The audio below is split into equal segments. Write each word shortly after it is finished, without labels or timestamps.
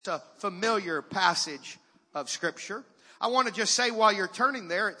It's a familiar passage of Scripture. I want to just say while you're turning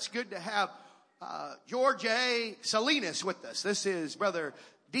there, it's good to have George A. Salinas with us. This is Brother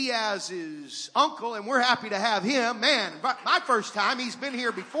Diaz's uncle, and we're happy to have him. Man, my first time. He's been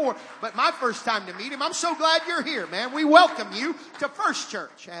here before, but my first time to meet him. I'm so glad you're here, man. We welcome you to First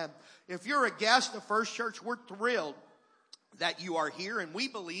Church. And if you're a guest of First Church, we're thrilled that you are here. And we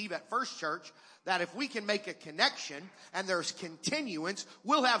believe at First Church that if we can make a connection and there's continuance,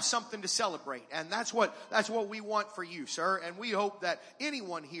 we'll have something to celebrate. And that's what we want for you, sir. And we hope that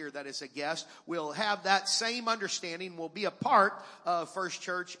anyone here that is a guest will have that same understanding, will be a part of First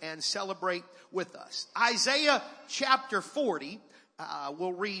Church and celebrate with us. Isaiah chapter 40,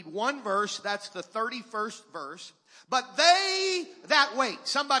 we'll read one verse. That's the 31st verse. But they that wait.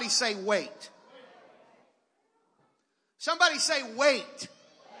 Somebody say wait. Somebody say wait.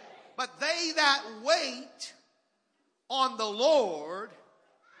 But they that wait on the Lord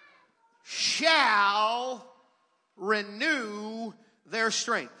shall renew their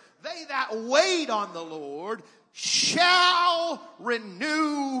strength. They that wait on the Lord shall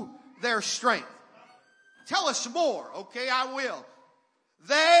renew their strength. Tell us more. Okay, I will.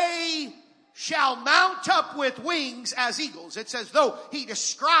 They shall mount up with wings as eagles. It's as though he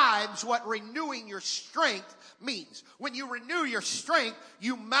describes what renewing your strength means. When you renew your strength,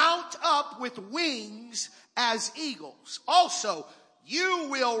 you mount up with wings as eagles. Also, you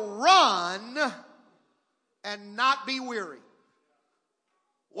will run and not be weary.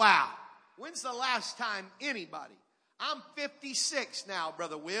 Wow. When's the last time anybody? I'm 56 now,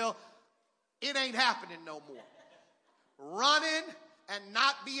 Brother Will. It ain't happening no more. Running and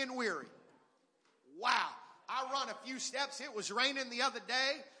not being weary. Wow. I run a few steps. It was raining the other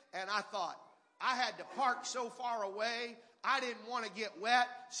day, and I thought, I had to park so far away, I didn't want to get wet,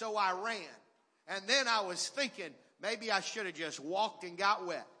 so I ran. And then I was thinking, maybe I should have just walked and got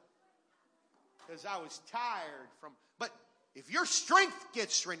wet. Because I was tired from... But if your strength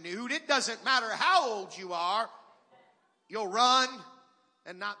gets renewed, it doesn't matter how old you are, you'll run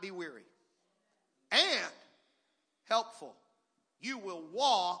and not be weary. And, helpful, you will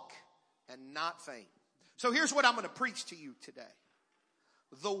walk and not faint. So here's what I'm going to preach to you today.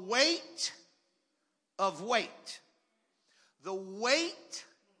 The weight of weight. The weight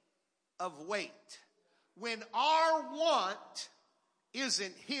of weight. When our want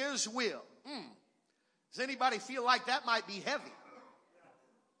isn't his will. Does anybody feel like that might be heavy?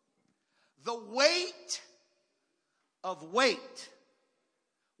 The weight of weight.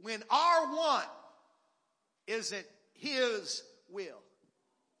 When our want isn't his will.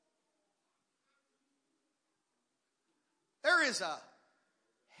 There is a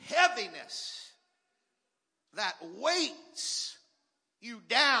heaviness that weights you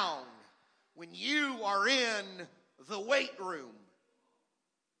down when you are in the weight room.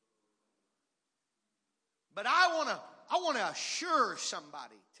 But I want to assure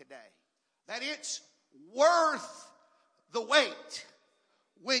somebody today that it's worth the wait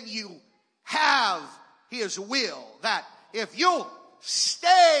when you have his will. That if you'll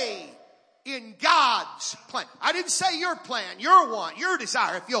stay in God's plan. I didn't say your plan, your want, your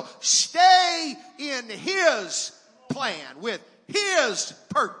desire. If you'll stay in his plan with his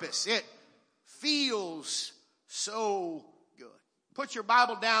purpose, it feels so good. Put your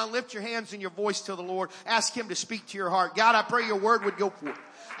Bible down, lift your hands and your voice to the Lord. Ask him to speak to your heart. God, I pray your word would go forth.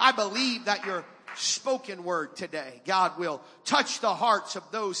 I believe that your spoken word today, God, will touch the hearts of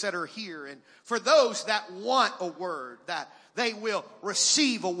those that are here. And for those that want a word, that they will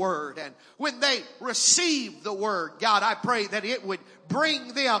receive a word. And when they receive the word, God, I pray that it would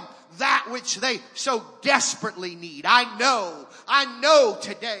bring them that which they so desperately need. I know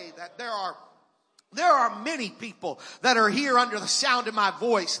today that there are many people that are here under the sound of my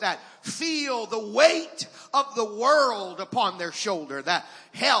voice that feel the weight of the world upon their shoulder, that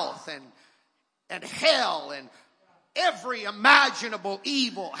health and hell and every imaginable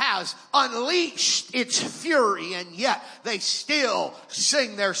evil has unleashed its fury, and yet they still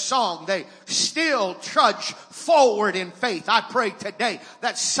sing their song. They still trudge forward in faith. I pray today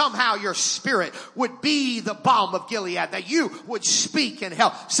that somehow your spirit would be the balm of Gilead, that you would speak and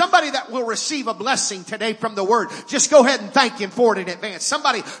help. Somebody that will receive a blessing today from the word, just go ahead and thank him for it in advance.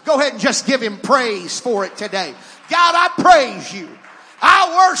 Somebody go ahead and just give him praise for it today. God, I praise you.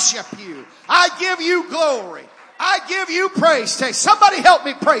 I worship you. I give you glory. I give you praise today. Somebody help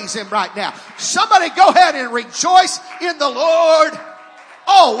me praise him right now. Somebody go ahead and rejoice in the Lord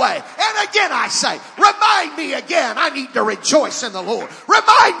always. And again I say, remind me again, I need to rejoice in the Lord.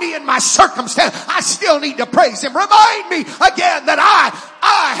 Remind me in my circumstance, I still need to praise him. Remind me again that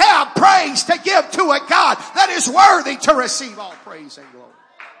I have praise to give to a God that is worthy to receive all praise and glory.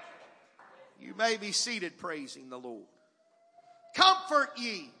 You may be seated praising the Lord. Comfort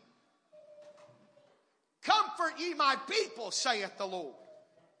ye. Comfort ye my people, saith the Lord.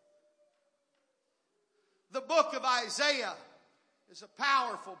 The book of Isaiah is a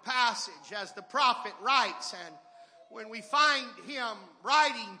powerful passage as the prophet writes, and when we find him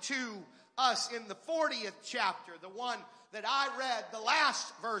writing to us in the 40th chapter, the one that I read, the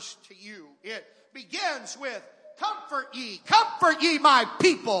last verse to you, it begins with, comfort ye my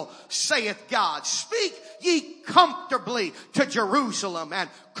people, saith God. Speak ye comfortably to Jerusalem and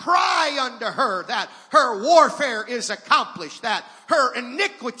cry unto her that her warfare is accomplished, that her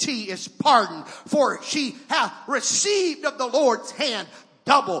iniquity is pardoned, for she hath received of the Lord's hand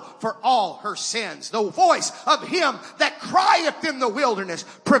double for all her sins. The voice of him that crieth in the wilderness,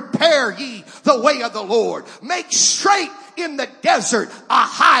 prepare ye the way of the Lord. Make straight in the desert a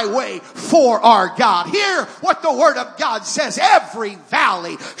highway for our God. Hear what the word of God says. Every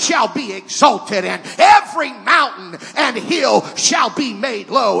valley shall be exalted, and every mountain and hill shall be made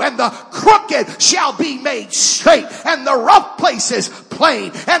low, and the crooked shall be made straight, and the rough places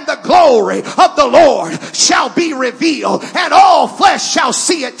plain, and the glory of the Lord shall be revealed, and all flesh shall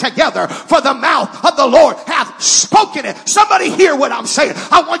see it together, for the mouth of the Lord hath spoken it. Somebody hear what I'm saying.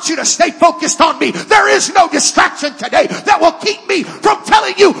 I want you to stay focused on me. There is no distraction today that will keep me from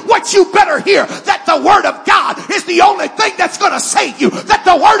telling you what you better hear. That the word of God is the only thing that's going to save you. That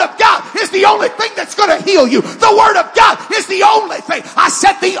the word of God is the only thing that's going to heal you. The word of God is the only thing. I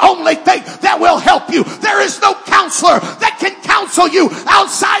said the only thing that will help you. There is no counselor that can counsel you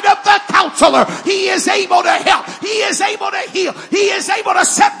outside of the counselor. He is able to help. He is able to heal. He is able to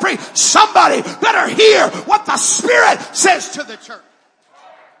set free. Somebody better hear what the Spirit says to the church.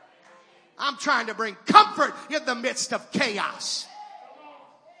 I'm trying to bring comfort in the midst of chaos.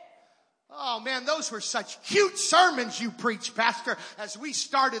 Oh man, those were such cute sermons you preached, Pastor, as we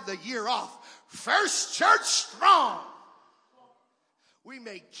started the year off. First Church Strong. We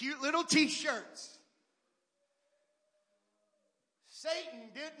made cute little t-shirts. Satan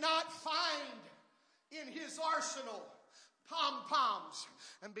did not find in his arsenal pom-poms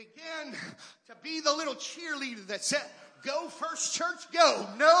and began to be the little cheerleader that said, go First Church, go.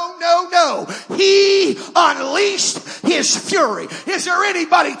 No, no, no. He unleashed his fury. Is there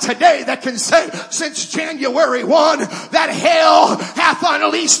anybody today that can say since January 1 that hell hath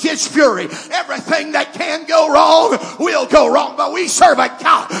unleashed his fury? Everything that can go wrong will go wrong, but we serve a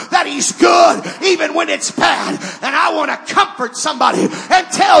God that he's good even when it's bad. And I want to comfort somebody and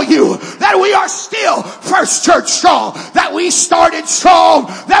tell you that we are still First Church Strong, that we started strong,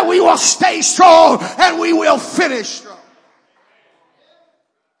 that we will stay strong, and we will finish strong.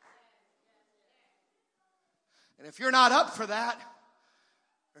 And if you're not up for that,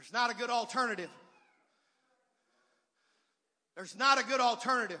 there's not a good alternative. There's not a good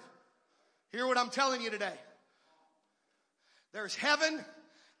alternative. Hear what I'm telling you today. There's heaven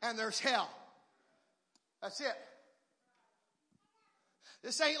and there's hell. That's it.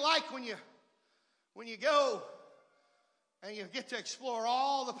 This ain't like when you go and you get to explore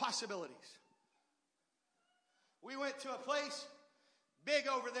all the possibilities. We went to a place big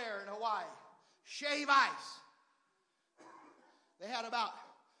over there in Hawaii, Shave Ice. They had about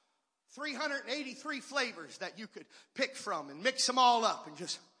 383 flavors that you could pick from and mix them all up and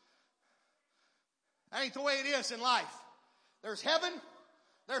just, that ain't the way it is in life. There's heaven,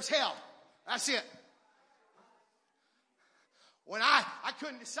 there's hell. That's it. When I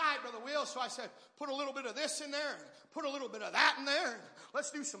couldn't decide, Brother Will, so I said, put a little bit of this in there, and put a little bit of that in there.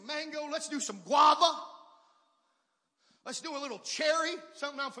 Let's do some mango, let's do some guava. Let's do a little cherry,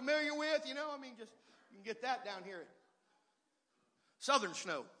 something I'm familiar with, you can get that down here at Southern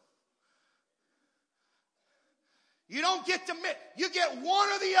Snow. You don't get to mix. You get one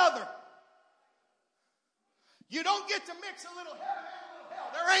or the other. You don't get to mix a little heaven and a little hell.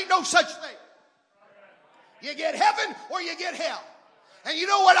 There ain't no such thing. You get heaven or you get hell. And you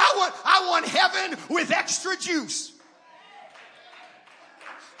know what I want? I want heaven with extra juice.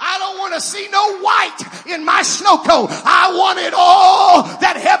 I don't want to see no white in my snow cone. I want it all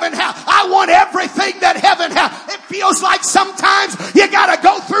that heaven has. I want everything that heaven has. It feels like sometimes you got to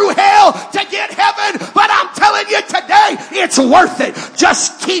go through hell to get heaven, but I'm telling you today, it's worth it.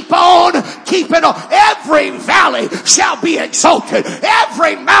 Just keep on keeping on. Every valley shall be exalted.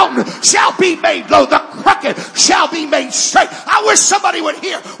 Every mountain shall be made low. The crooked shall be made straight. I wish somebody would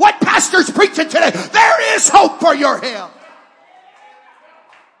hear what Pastor's preaching today. There is hope for your hell.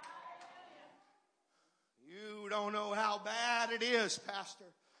 Don't know how bad it is, Pastor.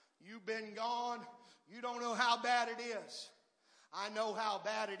 You've been gone. You don't know how bad it is. I know how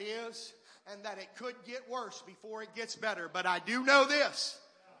bad it is and that it could get worse before it gets better. But I do know this.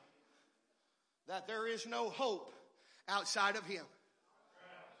 that there is no hope outside of Him.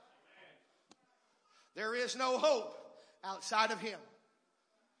 There is no hope outside of Him.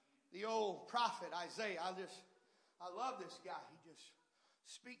 The old prophet Isaiah, I love this guy. He just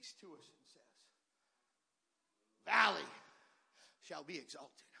speaks to us and says, valley shall be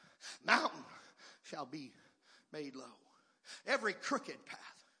exalted. Mountain shall be made low. Every crooked path.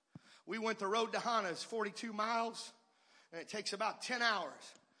 We went the road to Hana. It's 42 miles, and it takes about 10 hours.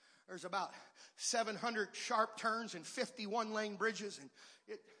 There's about 700 sharp turns and 51 lane bridges. And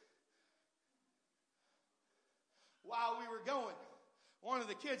while we were going, one of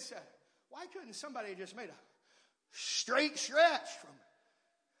the kids said, why couldn't somebody have just made a straight stretch from...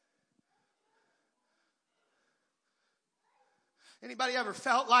 Anybody ever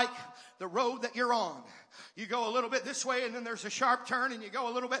felt like the road that you're on? You go a little bit this way and then there's a sharp turn and you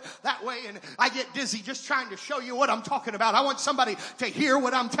go a little bit that way, and I get dizzy just trying to show you what I'm talking about. I want somebody to hear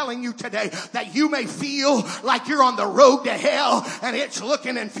what I'm telling you today, that you may feel like you're on the road to hell and it's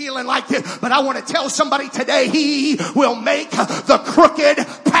looking and feeling like this. But I want to tell somebody today, He will make the crooked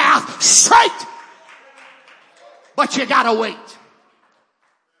path straight. But you gotta wait.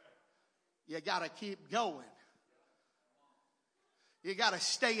 You gotta keep going. You got to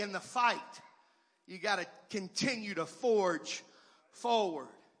stay in the fight. You got to continue to forge forward.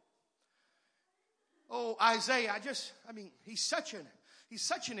 Oh, Isaiah, he's such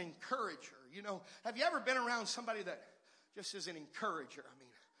an encourager. You know, have you ever been around somebody that just is an encourager? I mean,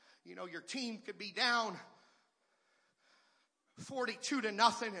 you know, your team could be down 42-0 in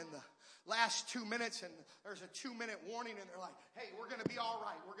the last 2 minutes, and there's a 2-minute warning, and they're like, hey, we're going to be all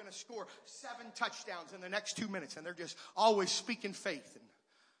right. We're going to score 7 touchdowns in the next 2 minutes. And they're just always speaking faith.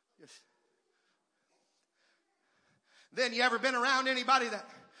 And then you ever been around anybody that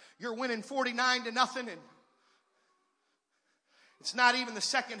you're winning 49-0 and it's not even the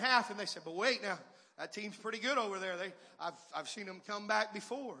second half, and they say, but wait now, that team's pretty good over there. I've seen them come back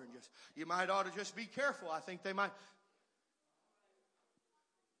before, and you might ought to just be careful. I think they might.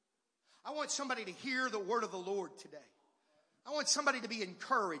 I want somebody to hear the word of the Lord today. I want somebody to be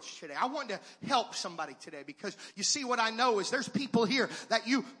encouraged today. I want to help somebody today, because you see, what I know is there's people here that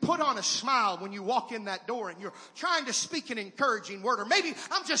you put on a smile when you walk in that door and you're trying to speak an encouraging word. Or maybe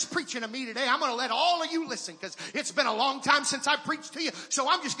I'm just preaching to me today. I'm going to let all of you listen, because it's been a long time since I preached to you. So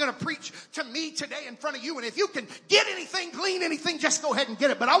I'm just going to preach to me today in front of you. And if you can get anything, glean anything, just go ahead and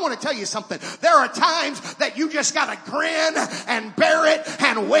get it. But I want to tell you something. There are times that you just got to grin and bear it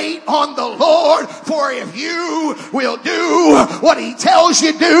and wait on the Lord. For if you will do what He tells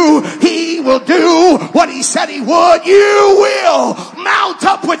you do, He will do what He said He would. You will mount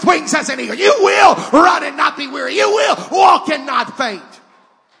up with wings as an eagle. You will run and not be weary. You will walk and not faint.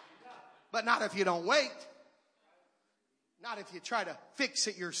 But not if you don't wait. Not if you try to fix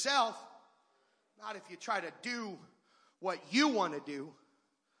it yourself. Not if you try to do what you want to do.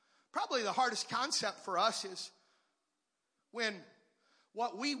 Probably the hardest concept for us is when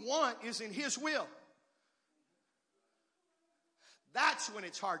what we want is in His will. That's when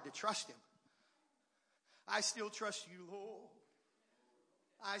it's hard to trust Him. I still trust you, Lord.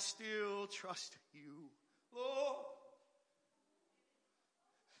 I still trust you, Lord.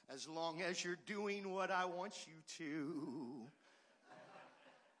 As long as you're doing what I want you to.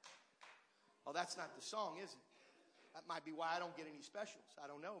 Oh, that's not the song, is it? That might be why I don't get any specials. I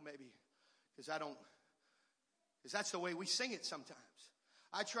don't know, maybe. Because that's the way we sing it sometimes.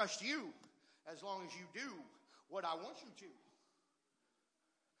 I trust you as long as you do what I want you to.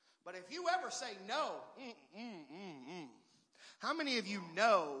 But if you ever say no, how many of you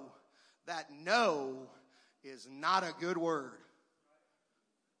know that no is not a good word?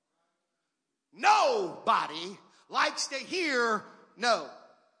 Nobody likes to hear no.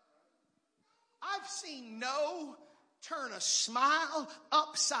 I've seen no turn a smile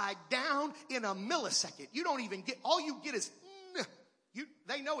upside down in a millisecond. You don't even get, all you get is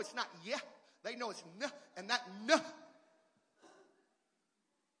they know it's not yeah. They know it's no, and that no.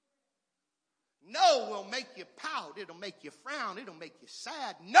 No will make you pout. It'll make you frown. It'll make you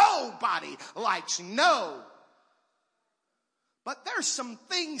sad. Nobody likes no. But there's some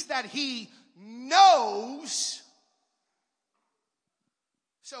things that He knows.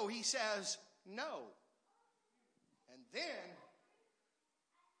 So He says no. And then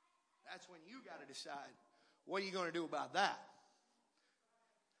that's when you got to decide, what are you going to do about that?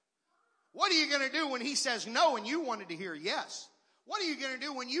 What are you going to do when He says no and you wanted to hear yes? What are you going to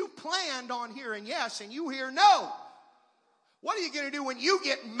do when you planned on hearing yes and you hear no? What are you going to do when you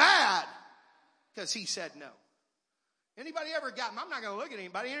get mad because He said no? Anybody ever got, I'm not going to look at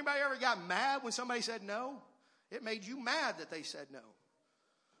anybody. Anybody ever got mad when somebody said no? It made you mad that they said no.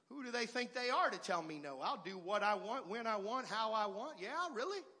 Who do they think they are to tell me no? I'll do what I want, when I want, how I want. Yeah,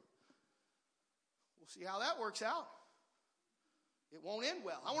 really? We'll see how that works out. It won't end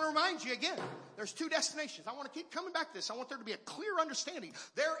well. I want to remind you again, there's two destinations. I want to keep coming back to this. I want there to be a clear understanding.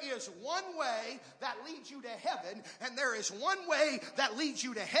 There is one way that leads you to heaven, and there is one way that leads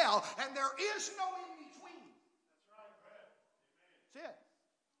you to hell, and there is no in between. That's it.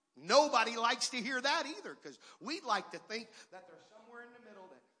 Nobody likes to hear that either, because we'd like to think that there's somewhere in the middle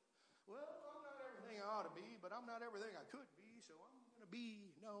that, well, I'm not everything I ought to be, but I'm not everything I could be, so I'm going to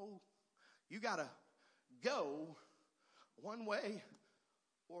be. No, you got to go one way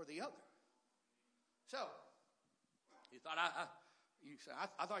or the other. So, you thought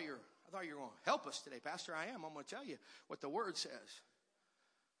I thought you were going to help us today, Pastor. I am. I'm going to tell you what the Word says.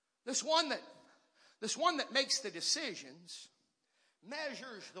 This one that makes the decisions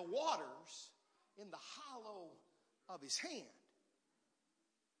measures the waters in the hollow of his hand.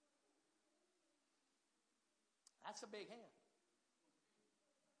 That's a big hand.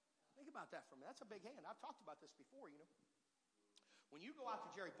 Think about that for a minute. That's a big hand. I've talked about this before, you know. When you go out to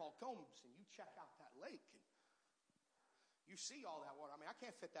Jerry Paul Combs and you check out that lake and you see all that water. I mean, I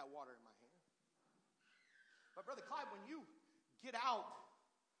can't fit that water in my hand. But Brother Clyde, when you get out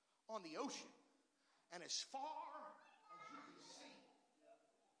on the ocean and as far as you can see,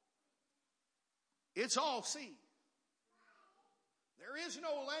 it's all sea. There is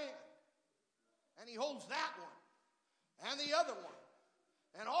no land. And he holds that one and the other one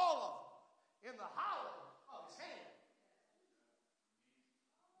and all of them in the hollow of his hand.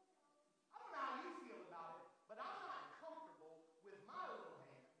 I don't know how you feel about it, but I'm not comfortable with my little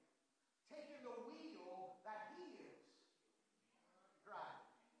hand taking the wheel that he is driving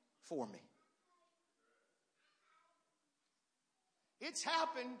for me. It's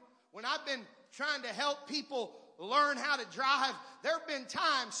happened when I've been trying to help people learn how to drive. There have been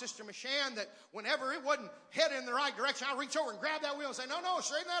times, Sister Machan, that whenever it wasn't headed in the right direction, I'd reach over and grab that wheel and say, no,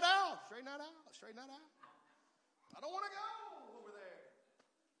 straighten that out. I don't want to go over there.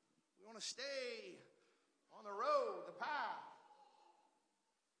 We want to stay on the road, the path.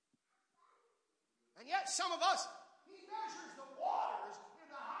 And yet some of us, he measures the waters in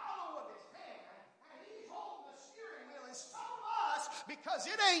the hollow of his hand, and he's holding the steering wheel. And some of us, because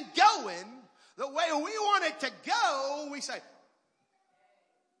it ain't going the way we want it to go, we say,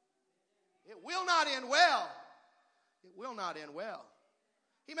 it will not end well. It will not end well.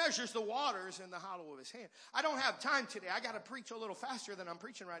 He measures the waters in the hollow of his hand. I don't have time today. I got to preach a little faster than I'm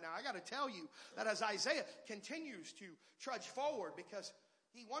preaching right now. I got to tell you that as Isaiah continues to trudge forward, because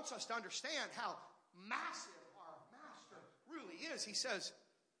he wants us to understand how massive our master really is. He says,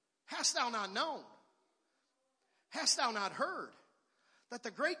 hast thou not known? Hast thou not heard? That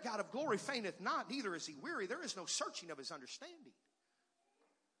the great God of glory fainteth not, neither is he weary. There is no searching of his understanding.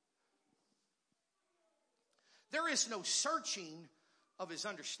 There is no searching of his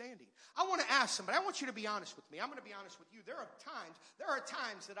understanding. I want to ask somebody, I want you to be honest with me. I'm going to be honest with you. There are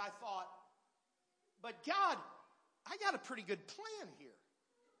times that I thought, but God, I got a pretty good plan here.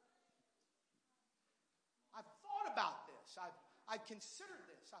 I've thought about this. I've considered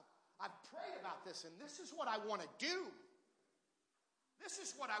this. I've prayed about this, and this is what I want to do. This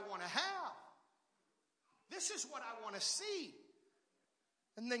is what I want to have. This is what I want to see.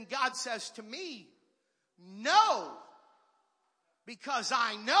 And then God says to me, no, because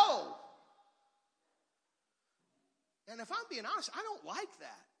I know. And if I'm being honest, I don't like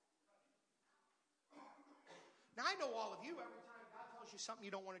that. Now, I know all of you, every time God tells you something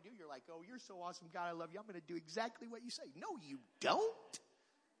you don't want to do, you're like, oh, you're so awesome, God, I love you. I'm going to do exactly what you say. No, you don't.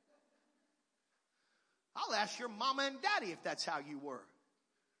 I'll ask your mama and daddy if that's how you were.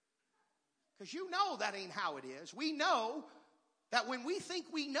 Because you know that ain't how it is. We know that when we think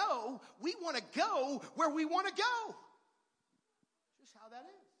we know, we want to go where we want to go. Just how that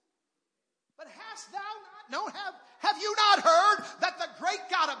is. But hast thou not known? Have you not heard that the great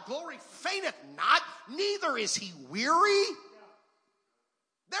God of glory fainteth not, neither is he weary?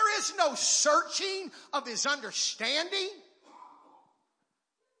 There is no searching of his understanding.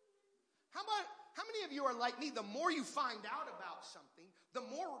 How many of you are like me? The more you find out about something, the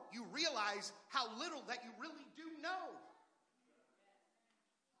more you realize how little that you really do know.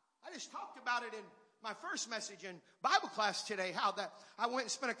 I just talked about it in my first message in Bible class today, how that I went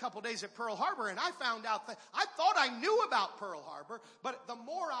and spent a couple days at Pearl Harbor, and I found out that I thought I knew about Pearl Harbor, but the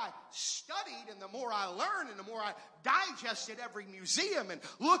more I studied and the more I learned and the more I digested every museum and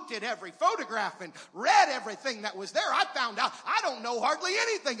looked at every photograph and read everything that was there, I found out I don't know hardly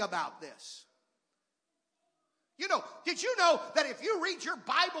anything about this. Did you know that if you read your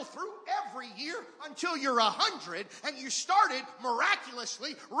Bible through every year until you're 100 and you started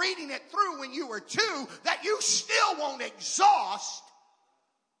miraculously reading it through when you were 2, that you still won't exhaust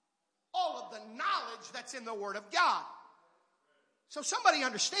all of the knowledge that's in the Word of God? So somebody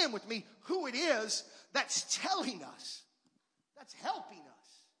understand with me who it is that's telling us, that's helping us.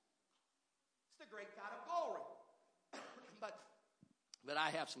 It's the great God of glory. But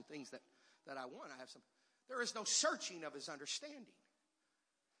I have some things that I want. There is no searching of his understanding.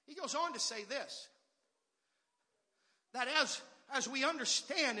 He goes on to say this, that as we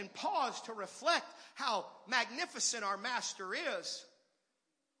understand and pause to reflect how magnificent our Master is,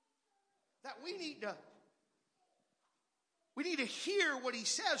 that we need to hear what he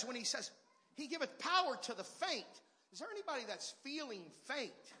says when he says, he giveth power to the faint. Is there anybody that's feeling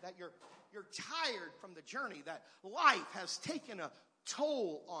faint, that you're tired from the journey, that life has taken a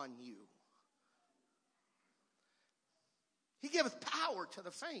toll on you? He giveth power to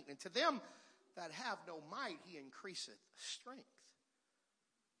the faint, and to them that have no might he increaseth strength.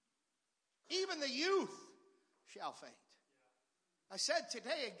 Even the youth shall faint. I said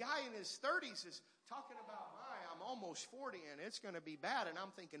today a guy in his 30s is talking about, I'm almost 40 and it's going to be bad. And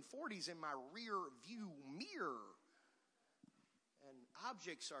I'm thinking 40's in my rear view mirror. And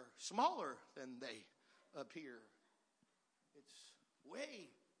objects are smaller than they appear. It's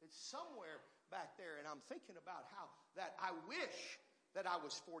somewhere back there. And I'm thinking about how that I wish that I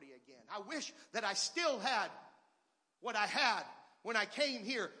was 40 again. I wish that I still had what I had when I came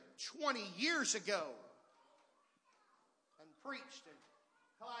here 20 years ago and preached and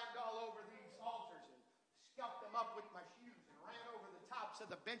climbed all over these altars and scuffed them up with my shoes and ran over the tops of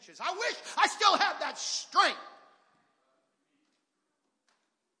the benches. I wish I still had that strength.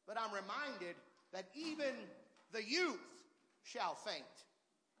 But I'm reminded that even the youth shall faint.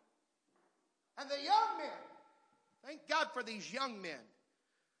 And the young men, thank God for these young men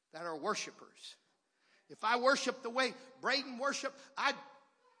that are worshipers. If I worship the way Braden worshiped, I'd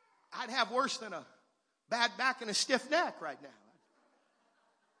have worse than a bad back and a stiff neck right now.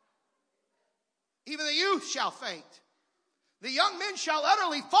 Even the youth shall faint. The young men shall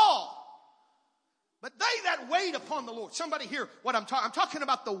utterly fall. But they that wait upon the Lord. Somebody hear what I'm talking. I'm talking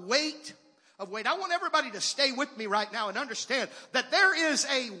about the weight of weight. I want everybody to stay with me right now and understand that there is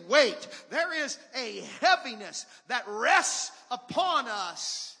a weight. There is a heaviness that rests upon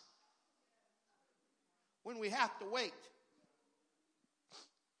us when we have to wait.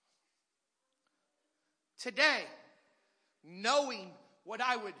 Today, knowing what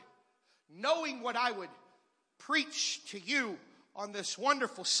I would preach to you on this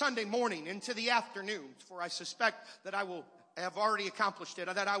wonderful Sunday morning into the afternoon, for I suspect that I will have already accomplished it,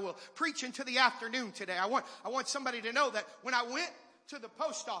 that I will preach into the afternoon today. I want somebody to know that when I went to the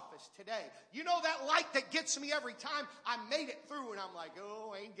post office today, you know that light that gets me every time? I made it through and I'm like,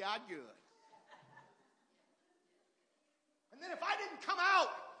 oh, ain't God good? And then if I didn't come out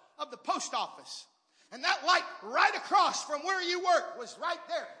of the post office and that light right across from where you work was right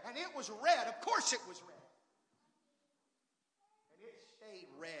there and it was red, of course it was red. And it stayed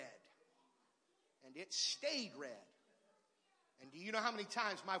red. And it stayed red. And do you know how many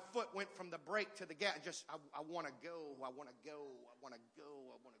times my foot went from the brake to the gas? I want to go, I want to go, I want to go,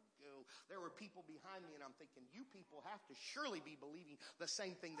 I want to go. There were people behind me and I'm thinking, you people have to surely be believing the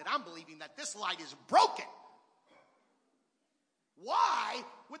same thing that I'm believing, that this light is broken. Why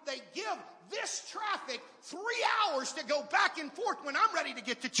would they give this traffic 3 hours to go back and forth when I'm ready to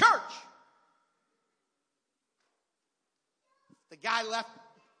get to church? The guy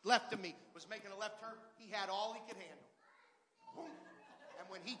left of me was making a left turn. He had all he could handle. Boom. And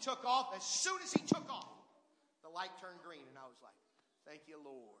when he took off, as soon as he took off, the light turned green. And I was like, thank you,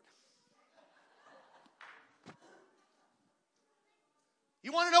 Lord.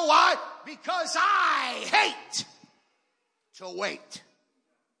 You want to know why? Because I hate to wait.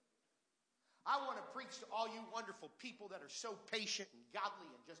 I want to preach to all you wonderful people that are so patient and godly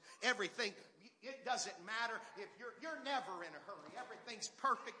and just everything. It doesn't matter if you're never in a hurry. Everything's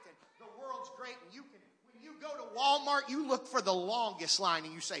perfect and the world's great, and you can. When you go to Walmart, you look for the longest line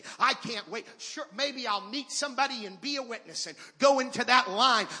and you say, I can't wait. Sure, maybe I'll meet somebody and be a witness and go into that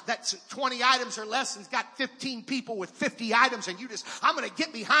line that's 20 items or less and's got 15 people with 50 items and I'm going to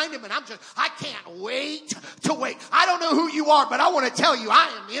get behind them and I can't wait to wait. I don't know who you are, but I want to tell you, I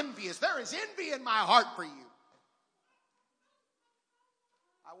am envious. There is envy in my heart for you.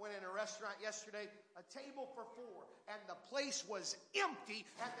 I went in a restaurant yesterday, a table for 4, and the place was empty,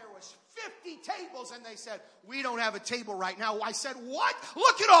 and there was 50 tables, and they said, we don't have a table right now. I said, what?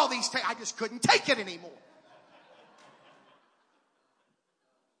 Look at all these tables. I just couldn't take it anymore.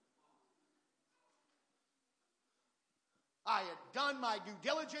 done my due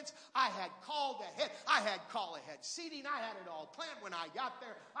diligence. I had called ahead. I had call ahead seating. I had it all planned when I got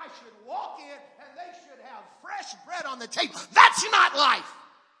there. I should walk in and they should have fresh bread on the table. That's not life.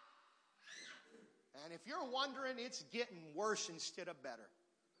 And if you're wondering, it's getting worse instead of better.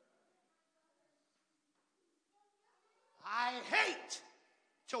 I hate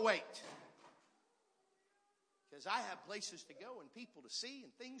to wait. Because I have places to go and people to see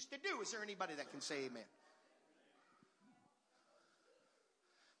and things to do. Is there anybody that can say amen?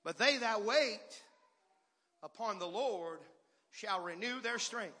 But they that wait upon the Lord shall renew their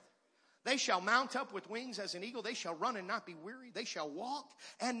strength. They shall mount up with wings as an eagle. They shall run and not be weary. They shall walk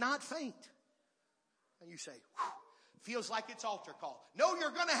and not faint. And you say, feels like it's altar call. No,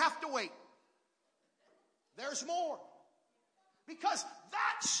 you're going to have to wait. There's more. Because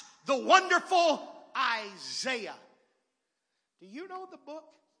that's the wonderful Isaiah. Do you know the book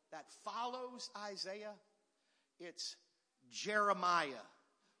that follows Isaiah? It's Jeremiah.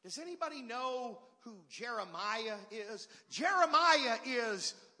 Does anybody know who Jeremiah is? Jeremiah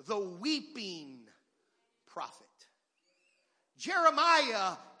is the weeping prophet.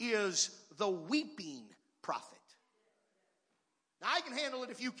 Jeremiah is the weeping prophet. Now, I can handle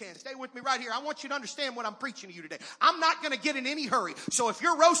it if you can. Stay with me right here. I want you to understand what I'm preaching to you today. I'm not going to get in any hurry. So if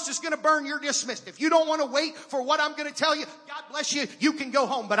your roast is going to burn, you're dismissed. If you don't want to wait for what I'm going to tell you, God bless you, you can go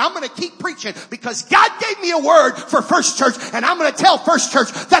home. But I'm going to keep preaching because God gave me a word for First Church, and I'm going to tell First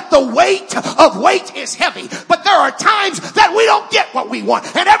Church that the weight of wait is heavy. But there are times that we don't get what we want,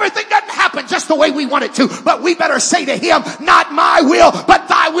 and everything doesn't happen just the way we want it to. But we better say to Him, not my will, but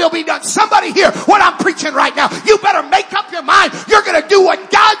thy will be done. Somebody hear what I'm preaching right now. You better make up your mind. You're going to do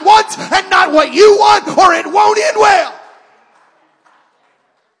what God wants and not what you want, or it won't end well.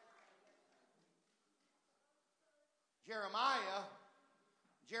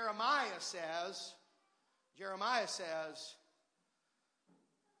 Jeremiah says,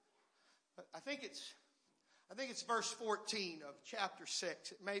 I think it's verse 14 of chapter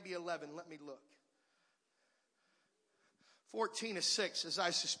 6. It may be 11. Let me look. 14 is 6, as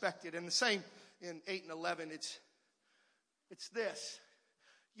I suspected. And the same in 8 and 11. It's this.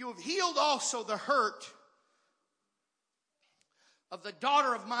 You have healed also the hurt of the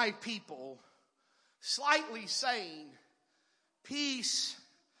daughter of my people, slightly saying, peace,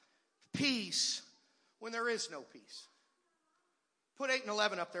 peace, when there is no peace. Put 8 and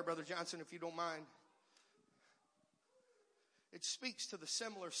 11 up there, Brother Johnson, if you don't mind. It speaks to the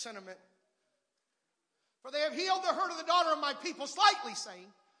similar sentiment. For they have healed the hurt of the daughter of my people, slightly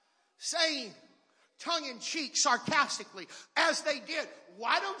saying, tongue-in-cheek, sarcastically, as they did,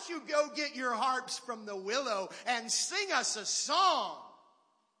 why don't you go get your harps from the willow and sing us a song?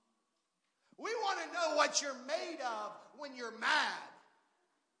 We want to know what you're made of when you're mad.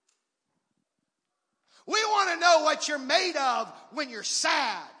 We want to know what you're made of when you're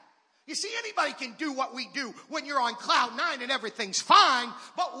sad. You see, anybody can do what we do when you're on cloud 9 and everything's fine.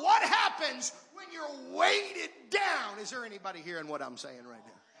 But what happens when you're weighted down? Is there anybody hearing what I'm saying right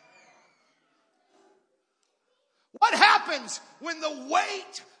now? What happens when the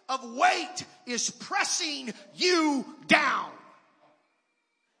weight of weight is pressing you down?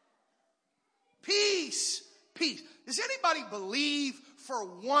 Peace, peace. Does anybody believe for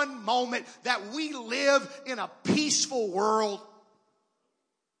one moment that we live in a peaceful world?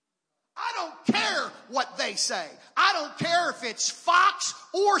 I don't care what they say. I don't care if it's Fox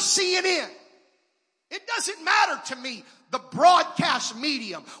or CNN. It doesn't matter to me, the broadcast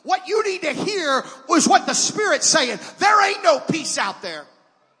medium. What you need to hear was what the Spirit's saying. There ain't no peace out there.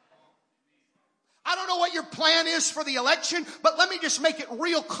 I don't know what your plan is for the election, but let me just make it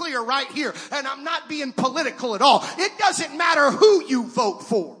real clear right here. And I'm not being political at all. It doesn't matter who you vote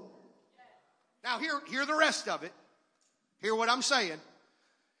for. Now hear the rest of it. Hear what I'm saying.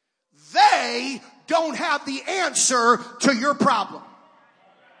 They don't have the answer to your problem.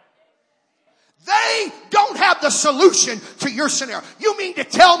 They don't have the solution to your scenario. You mean to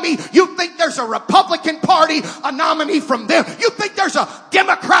tell me you think there's a Republican Party, a nominee from them? You think there's a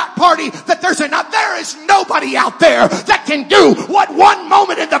Democrat Party, that there's there is nobody out there that can do what one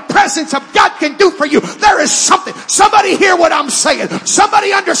moment in the presence of God can do for you. There is something. Somebody hear what I'm saying.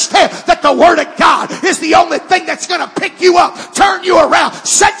 Somebody understand that the Word of God is the only thing that's going to pick you up, turn you around.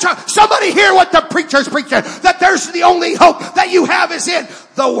 Somebody hear what the preacher's preaching. That there's the only hope that you have is in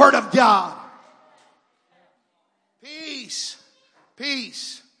the Word of God. Peace,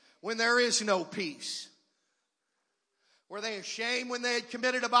 peace, when there is no peace. Were they ashamed when they had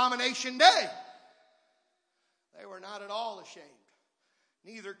committed abomination day? They were not at all ashamed.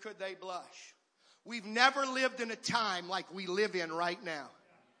 Neither could they blush. We've never lived in a time like we live in right now.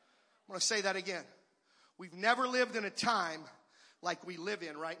 I want to say that again. We've never lived in a time like we live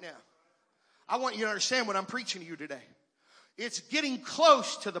in right now. I want you to understand what I'm preaching to you today. It's getting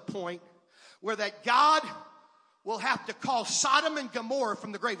close to the point where that God will have to call Sodom and Gomorrah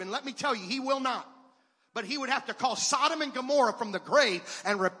from the grave. And let me tell you, he will not. But he would have to call Sodom and Gomorrah from the grave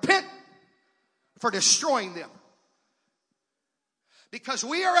and repent for destroying them. Because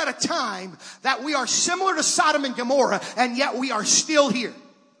we are at a time that we are similar to Sodom and Gomorrah, and yet we are still here.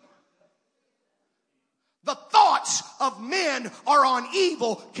 The thoughts of men are on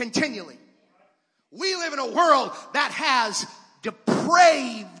evil continually. We live in a world that has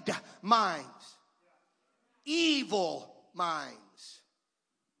depraved minds. Evil minds.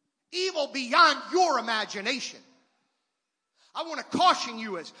 Evil beyond your imagination. I want to caution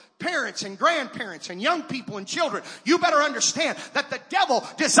you as parents and grandparents and young people and children. You better understand that the devil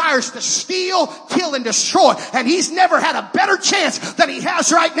desires to steal, kill, and destroy. And he's never had a better chance than he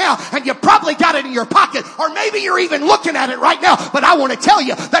has right now. And you probably got it in your pocket. Or maybe you're even looking at it right now. But I want to tell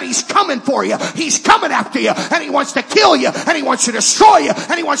you that he's coming for you. He's coming after you. And he wants to kill you. And he wants to destroy you.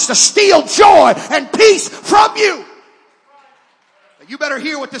 And he wants to steal joy and peace from you. You better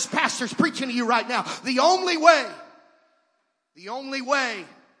hear what this pastor's preaching to you right now. The only way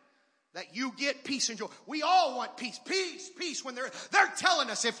that you get peace and joy. We all want peace. Peace when they're telling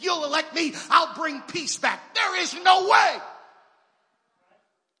us, if you'll elect me, I'll bring peace back. There is no way.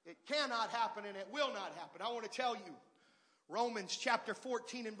 It cannot happen and it will not happen. I want to tell you, Romans chapter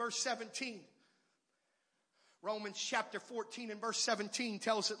 14 and verse 17. Romans chapter 14 and verse 17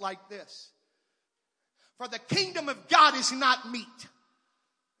 tells it like this. For the kingdom of God is not meat.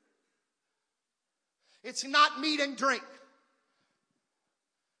 It's not meat and drink.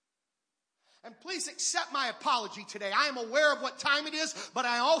 And please accept my apology today. I am aware of what time it is, but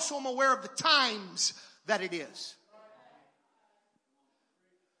I also am aware of the times that it is.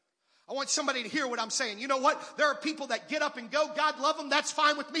 I want somebody to hear what I'm saying. You know what? There are people that get up and go. God love them. That's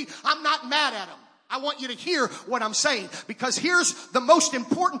fine with me. I'm not mad at them. I want you to hear what I'm saying, because here's the most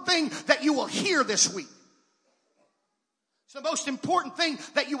important thing that you will hear this week. It's the most important thing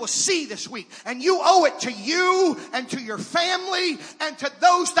that you will see this week. And you owe it to you and to your family and to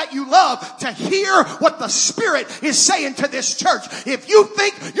those that you love to hear what the Spirit is saying to this church. If you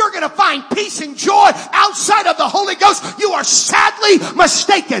think you're going to find peace and joy outside of the Holy Ghost, you are sadly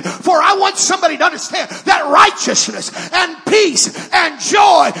mistaken. For I want somebody to understand that righteousness and peace and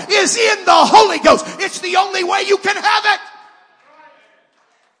joy is in the Holy Ghost. It's the only way you can have it.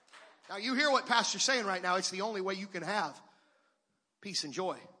 Now you hear what Pastor's saying right now. It's the only way you can have peace and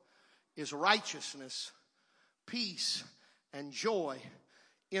joy is righteousness, peace, and joy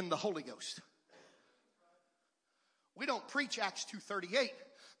in the Holy Ghost. We don't preach Acts 2:38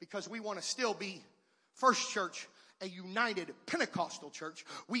 because we want to still be First Church, a united Pentecostal church.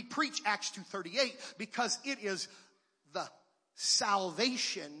 We preach Acts 2:38 because it is the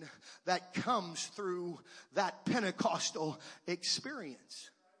salvation that comes through that Pentecostal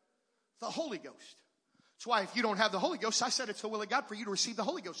experience. The Holy Ghost. That's why if you don't have the Holy Ghost, I said it's the will of God for you to receive the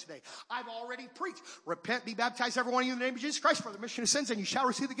Holy Ghost today. I've already preached. Repent, be baptized, every one of you in the name of Jesus Christ for the remission of sins, and you shall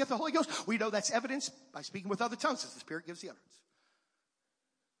receive the gift of the Holy Ghost. We know that's evidenced by speaking with other tongues as the Spirit gives the utterance.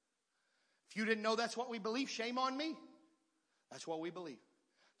 If you didn't know that's what we believe, shame on me. That's what we believe.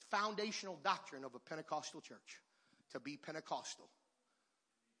 Foundational doctrine of a Pentecostal church. To be Pentecostal.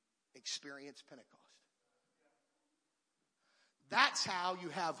 Experience Pentecost. That's how you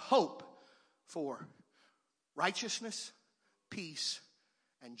have hope for righteousness, peace,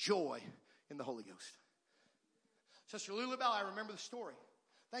 and joy in the Holy Ghost. Sister Lula Bell, I remember the story.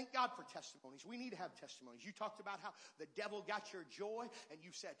 Thank God for testimonies. We need to have testimonies. You talked about how the devil got your joy, and you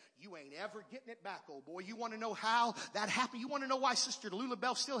said, you ain't ever getting it back, old boy. You want to know how that happened? You want to know why Sister Lula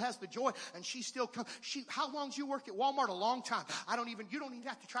Bell still has the joy, and she still comes? How long did you work at Walmart? A long time. You don't even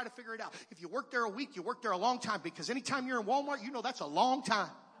have to try to figure it out. If you work there a week, you work there a long time, because anytime you're in Walmart, you know that's a long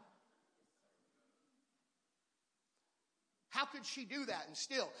time. How could she do that and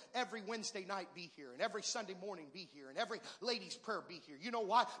still every Wednesday night be here and every Sunday morning be here and every ladies' prayer be here? You know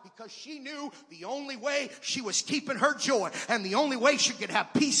why? Because she knew the only way she was keeping her joy and the only way she could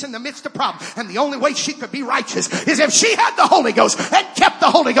have peace in the midst of problems and the only way she could be righteous is if she had the Holy Ghost and kept the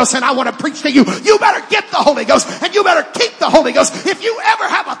Holy Ghost. And I want to preach to you, you better get the Holy Ghost and you better keep the Holy Ghost if you ever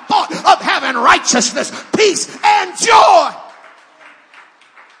have a thought of having righteousness, peace, and joy.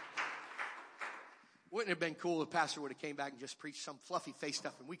 Wouldn't it have been cool if Pastor would have came back and just preached some fluffy face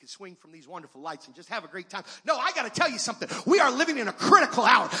stuff and we could swing from these wonderful lights and just have a great time? No, I got to tell you something. We are living in a critical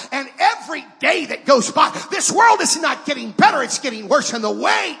hour, and every day that goes by, this world is not getting better, it's getting worse. And the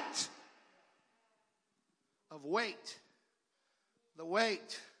weight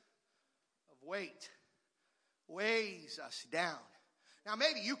weighs us down. Now,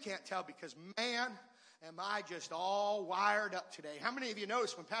 maybe you can't tell because, man, am I just all wired up today. How many of you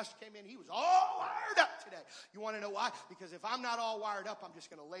noticed when Pastor came in, he was all wired up today? You want to know why? Because if I'm not all wired up, I'm just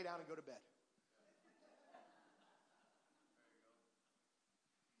going to lay down and go to bed.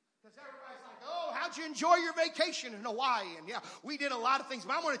 Because everybody's like, oh, how'd you enjoy your vacation in Hawaii? And yeah, we did a lot of things.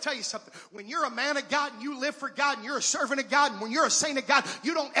 But I want to tell you something. When you're a man of God and you live for God and you're a servant of God and when you're a saint of God,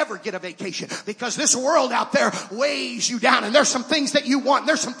 you don't ever get a vacation. Because this world out there weighs you down. And there's some things that you want. And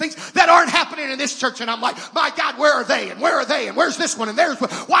there's some things that aren't happening in this church. And I'm like, my God, where are they? And where are they? And where's this one? And there's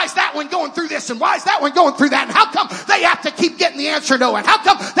one. Why is that one going through this? And why is that one going through that? And how come they have to keep getting the answer no? And how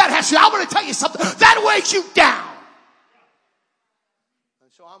come that has to? I want to tell you something. That weighs you down.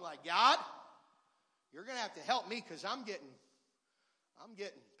 So I'm like, God, you're going to have to help me because I'm getting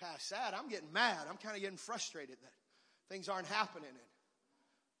past that. I'm getting mad. I'm kind of getting frustrated that things aren't happening. And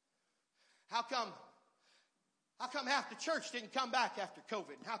how come half the church didn't come back after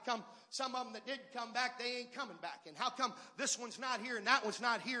COVID? And how come some of them that did come back, they ain't coming back? And how come this one's not here and that one's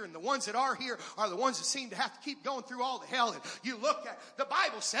not here? And the ones that are here are the ones that seem to have to keep going through all the hell. And you look at, the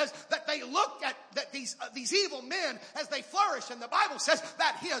Bible says that they looked at that these evil men as they flourished. And the Bible says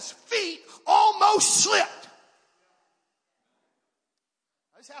that his feet almost slipped.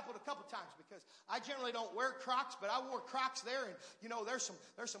 This happened a couple times because I generally don't wear Crocs, but I wore Crocs there, and you know there's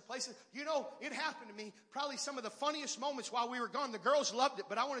some places. You know, it happened to me. Probably some of the funniest moments while we were gone. The girls loved it,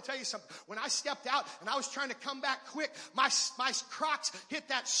 but I want to tell you something. When I stepped out and I was trying to come back quick, my Crocs hit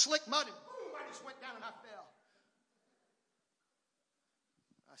that slick mud, and boom! I just went down and I fell.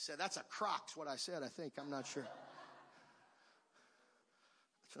 I said, "That's a Crocs." What I said, I think. I'm not sure.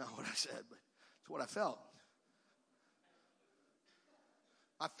 That's not what I said, but it's what I felt.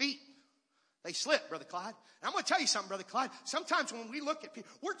 My feet, they slip, Brother Clyde. And I'm going to tell you something, Brother Clyde. Sometimes when we look at people,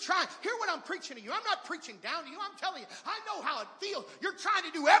 we're trying. Hear what I'm preaching to you. I'm not preaching down to you. I'm telling you, I know how it feels. You're trying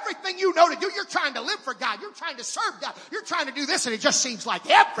to do everything you know to do. You're trying to live for God. You're trying to serve God. You're trying to do this, and it just seems like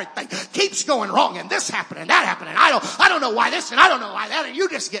everything keeps going wrong, and this happened, and that happened, and I don't know why this, and I don't know why that, and you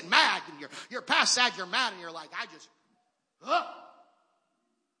just get mad, and you're past sad, you're mad, and you're like,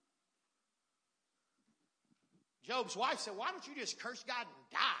 Job's wife said, why don't you just curse God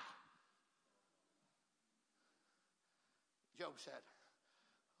and die? Job said,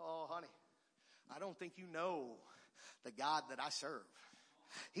 oh, honey, I don't think you know the God that I serve.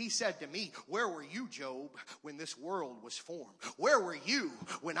 He said to me, where were you, Job, when this world was formed? Where were you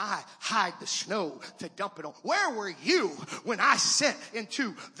when I hide the snow to dump it on? Where were you when I sent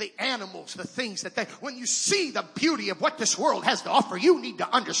into the animals the things that when you see the beauty of what this world has to offer, you need to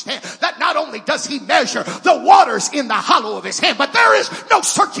understand that not only does he measure the waters in the hollow of his hand, but there is no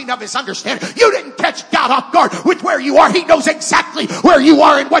searching of his understanding. You didn't catch God off guard with where you are. He knows exactly where you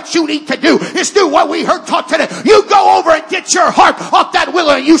are, and what you need to do is do what we heard taught today. You go over and get your harp off that willow,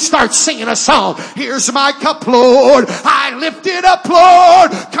 and you start singing a song. Here's my cup, Lord. I lift it up,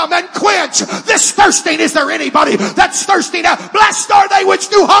 Lord. Come and quench this thirsting. Is there anybody that's thirsty now? Blessed are they which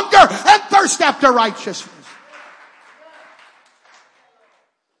do hunger and thirst after righteousness.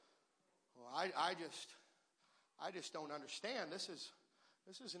 Well, I just don't understand. This is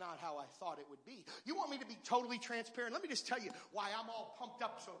not how I thought it would be. You want me to be totally transparent? Let me just tell you why I'm all pumped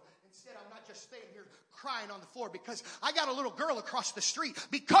up. So instead, I'm not just staying here crying on the floor, because I got a little girl across the street.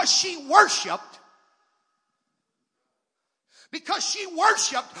 Because she worshiped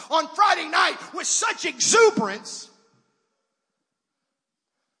on Friday night with such exuberance.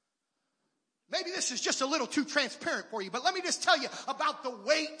 Maybe this is just a little too transparent for you, but let me just tell you about the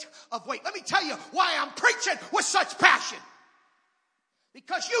weight of weight. Let me tell you why I'm preaching with such passion.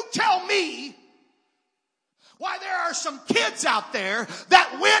 Because you tell me why there are some kids out there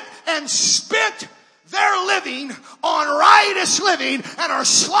that went and spent their living on riotous living and are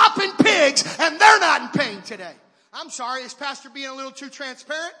slopping pigs, and they're not in pain today. I'm sorry, is Pastor being a little too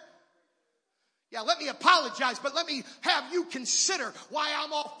transparent? Yeah, let me apologize, but let me have you consider why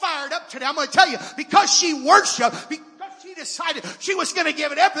I'm all fired up today. I'm going to tell you, because she worshiped, because she decided she was going to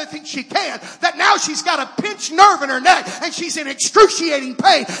give it everything she can, that now she's got a pinched nerve in her neck and she's in excruciating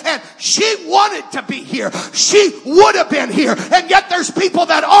pain, and she wanted to be here. She would have been here, and yet there's people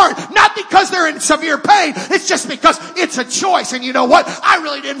that aren't, not because they're in severe pain. It's just because it's a choice. And you know what? I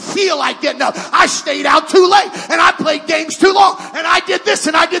really didn't feel like getting up. I stayed out too late, and I played games too long, and I did this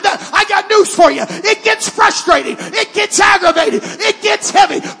and I did that. I got news for you. It gets frustrating. It gets aggravating. It gets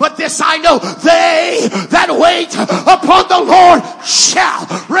heavy. But this I know, they that wait upon the Lord shall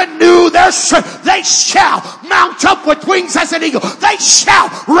renew their strength. They shall mount up with wings as an eagle. They shall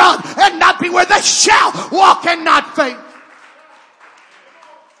run and not be weary. They shall walk and not faint.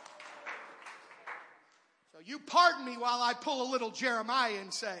 So you pardon me while I pull a little Jeremiah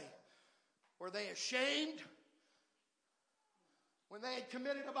and say, were they ashamed when they had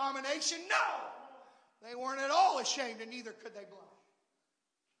committed abomination? No! They weren't at all ashamed, and neither could they blush.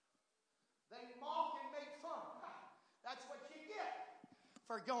 They mocked and made fun. That's what you get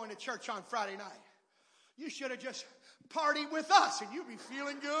for going to church on Friday night. You should have just partied with us, and you'd be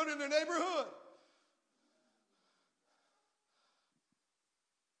feeling good in the neighborhood.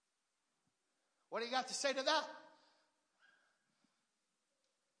 What do you got to say to that?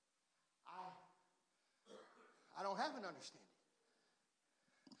 I don't have an understanding.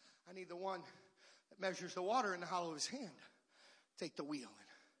 I need the one that measures the water in the hollow of his hand. Take the wheel and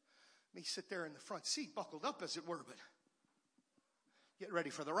me sit there in the front seat, buckled up as it were, but get ready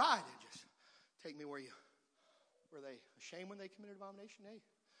for the ride and just take me where you. Were they ashamed when they committed abomination?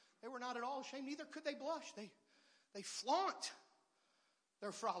 They were not at all ashamed. Neither could they blush. They flaunt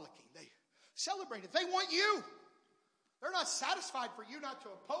their frolicking. They celebrate it. They want you. They're not satisfied for you not to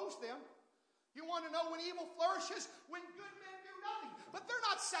oppose them. You want to know when evil flourishes? When good men do nothing. But they're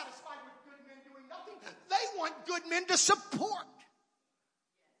not satisfied with good men doing nothing. They want good men to support.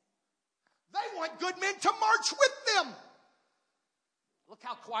 They want good men to march with them. Look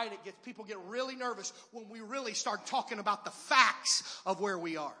how quiet it gets. People get really nervous when we really start talking about the facts of where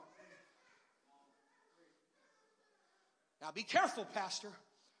we are. Now be careful, Pastor.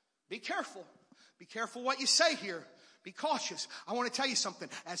 Be careful. Be careful what you say here. Be cautious. I want to tell you something.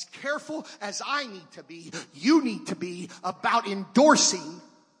 As careful as I need to be, you need to be about endorsing.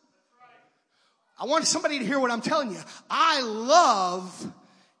 I want somebody to hear what I'm telling you. I love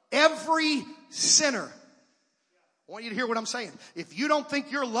every sinner. I want you to hear what I'm saying. If you don't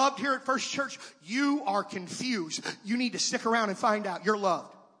think you're loved here at First Church, you are confused. You need to stick around and find out you're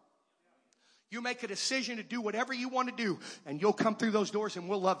loved. You make a decision to do whatever you want to do, and you'll come through those doors and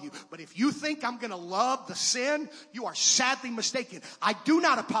we'll love you. But if you think I'm going to love the sin, you are sadly mistaken. I do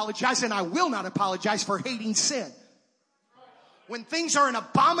not apologize, and I will not apologize for hating sin. When things are an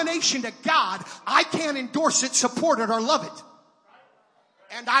abomination to God, I can't endorse it, support it, or love it.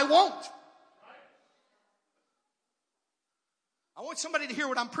 And I won't. I want somebody to hear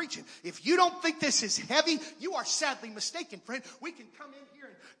what I'm preaching. If you don't think this is heavy, you are sadly mistaken, friend. We can come in here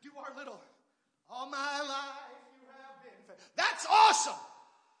and do our little, all my life you have been. That's awesome.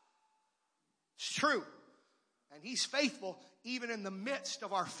 It's true. And he's faithful even in the midst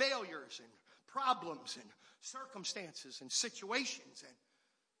of our failures and problems and circumstances and situations. And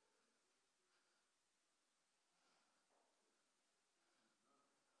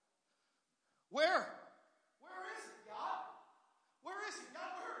where?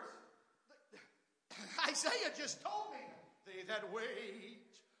 Isaiah just told me, they that wait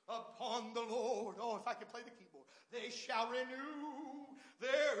upon the Lord. Oh, if I could play the keyboard. They shall renew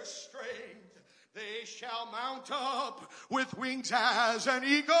their strength. They shall mount up with wings as an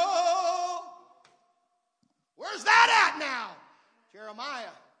eagle. Where's that at now?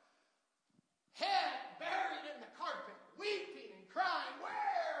 Jeremiah. Head buried in the carpet, weeping and crying.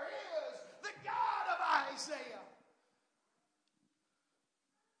 Where is the God of Isaiah?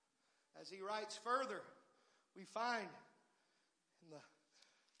 As he writes further, we find in the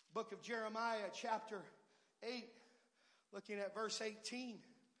book of Jeremiah chapter 8, looking at verse 18.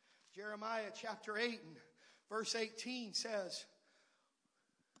 Jeremiah chapter 8 and verse 18 says,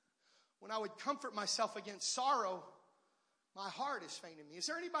 when I would comfort myself against sorrow, my heart is faint in me. Is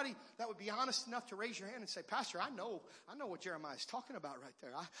there anybody that would be honest enough to raise your hand and say, Pastor, I know what Jeremiah is talking about right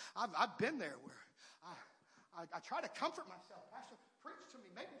there. I've been there where I try to comfort myself. Pastor, preach to me,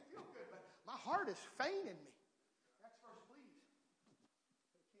 make me feel good, but my heart is faint in me. Next verse, please.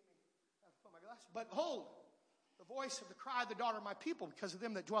 I have to put my glasses. But behold, the voice of the cry of the daughter of my people, because of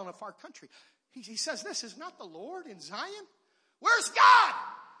them that dwell in a far country. He says this, is not the Lord in Zion? Where's God?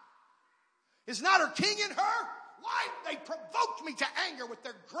 Is not her king in her? Why? They provoked me to anger with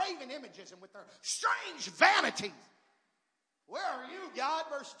their graven images and with their strange vanities. Where are you, God?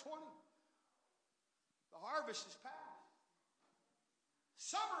 Verse 20. The harvest is past.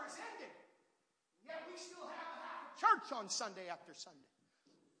 Summer is ended. Yet we still have church on Sunday after Sunday.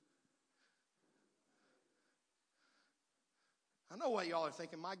 I know what y'all are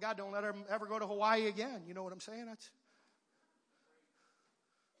thinking. My God, don't let them ever go to Hawaii again. You know what I'm saying?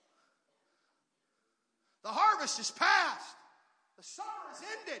 The harvest is past. The summer is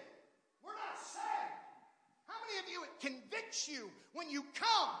ended. We're not saved. How many of you, it convicts you when you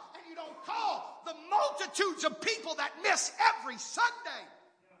come and you don't call the multitudes of people that miss every Sunday?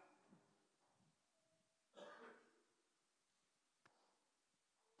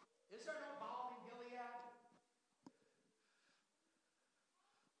 Is there no balm in Gilead?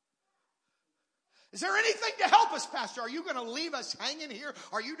 Is there anything to help us, Pastor? Are you going to leave us hanging here?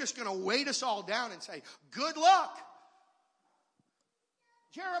 Are you just going to weight us all down and say, good luck?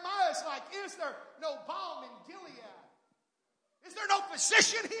 Jeremiah is like, is there no balm in Gilead? Is there no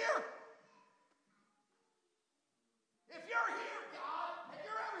physician here? If you're here, God, and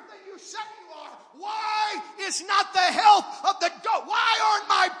you're everything you say you are, why is not the health of the goat? Why aren't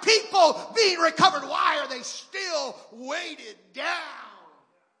my people being recovered? Why are they still weighted down?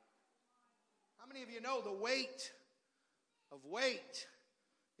 How many of you know the weight of weight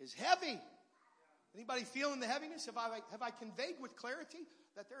is heavy? Anybody feeling the heaviness? Have I conveyed with clarity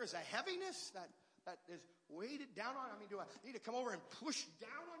that there is a heaviness that is weighted down on? I mean, do I need to come over and push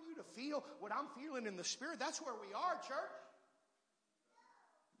down on you to feel what I'm feeling in the Spirit? That's where we are, church.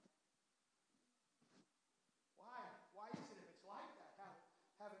 Why is it if it's like that,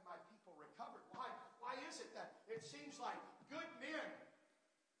 haven't my people recovered? Why is it that it seems like good men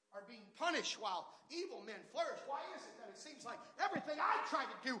are being punished while evil men flourish? Why is it that it seems like everything I try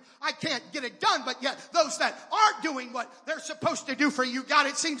to do, I can't get it done, but yet those that aren't doing what they're supposed to do for you, God,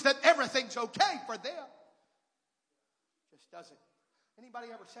 it seems that everything's okay for them. Just doesn't. Anybody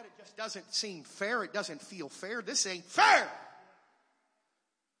ever said it just doesn't seem fair? It doesn't feel fair. This ain't fair.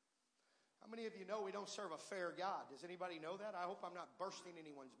 How many of you know we don't serve a fair God? Does anybody know that? I hope I'm not bursting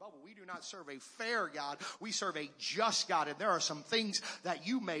anyone's bubble. We do not serve a fair God. We serve a just God. And there are some things that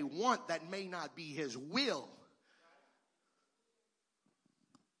you may want that may not be His will.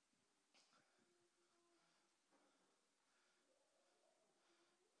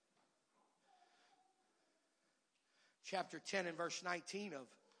 Chapter 10 and verse 19 of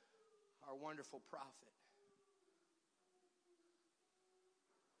our wonderful prophet.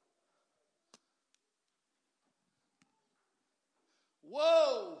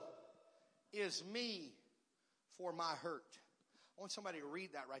 Woe is me for my hurt. I want somebody to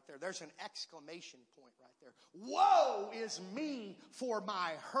read that right there. There's an exclamation point right there. Woe is me for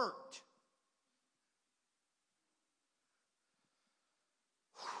my hurt.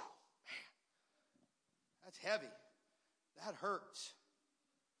 Whew, man, that's heavy. That hurts.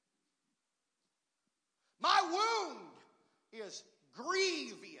 My wound is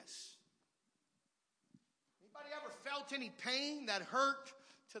grievous. Anybody ever felt any pain that hurt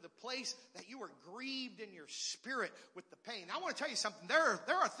to the place that you were grieved in your spirit with the pain? I want to tell you something. There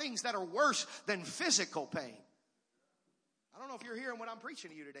are things that are worse than physical pain. I don't know if you're hearing what I'm preaching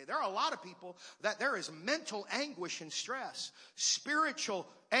to you today. There are a lot of people that there is mental anguish and stress, spiritual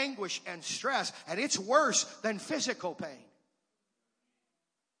anguish and stress, and it's worse than physical pain.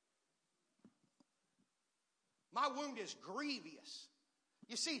 My wound is grievous.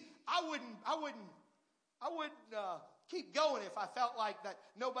 You see, I wouldn't keep going if I felt like that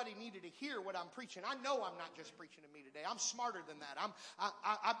nobody needed to hear what I'm preaching. I know I'm not just preaching to me today. I'm smarter than that.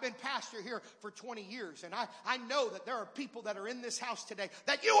 I've been pastor here for 20 years, and I know that there are people that are in this house today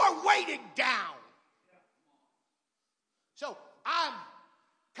that you are weighted down. So I'm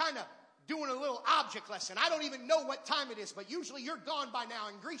kind of doing a little object lesson. I don't even know what time it is, but usually you're gone by now,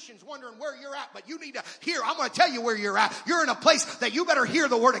 and Grecian's wondering where you're at, but you need to hear. I'm going to tell you where you're at. You're in a place that you better hear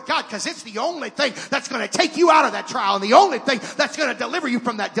the word of God, because it's the only thing that's going to take you out of that trial, and the only thing that's going to deliver you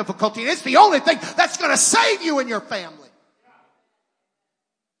from that difficulty, and it's the only thing that's going to save you and your family.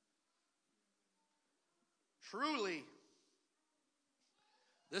 Truly,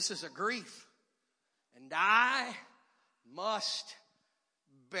 this is a grief, and I must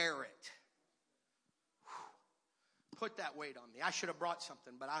bear it. Put that weight on me. I should have brought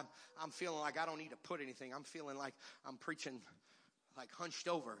something, but I'm feeling like I don't need to put anything. I'm feeling like I'm preaching like hunched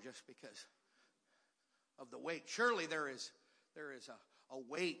over just because of the weight. Surely there is a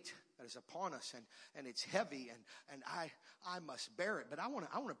weight that is upon us, and it's heavy, and I must bear it. But I want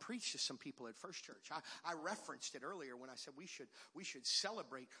to preach to some people at First Church. I referenced it earlier when I said we should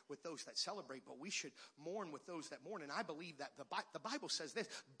celebrate with those that celebrate, but we should mourn with those that mourn. And I believe that the Bible says this: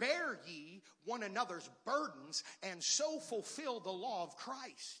 bear ye one another's burdens, and so fulfill the law of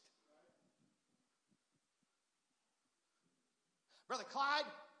Christ. Brother Clyde,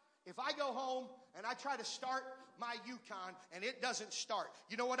 if I go home and I try to start my Yukon and it doesn't start,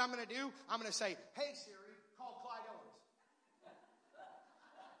 you know what I'm going to do? I'm going to say, hey Siri, call Clyde Owens. That's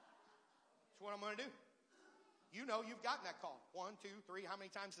what I'm going to do. You know you've gotten that call. 1, 2, 3. How many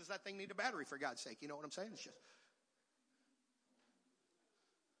times does that thing need a battery, for God's sake? You know what I'm saying? It's just.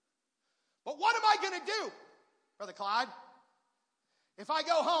 But what am I going to do, Brother Clyde, if I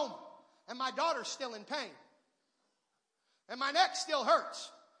go home and my daughter's still in pain and my neck still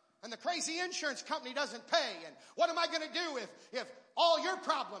hurts and the crazy insurance company doesn't pay? And what am I going to do if all your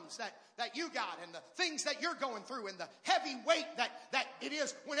problems that you got and the things that you're going through and the heavy weight that it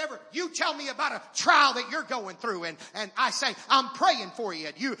is whenever you tell me about a trial that you're going through and I say, I'm praying for you.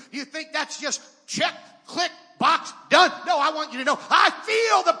 You think that's just check, click, box, done? No, I want you to know I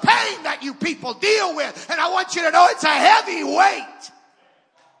feel the pain that you people deal with, and I want you to know it's a heavy weight.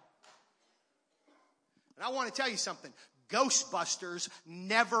 And I want to tell you something. Ghostbusters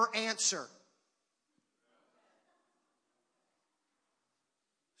never answer.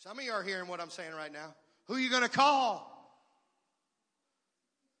 Some of you are hearing what I'm saying right now. Who are you going to call?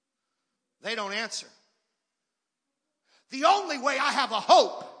 They don't answer. The only way I have a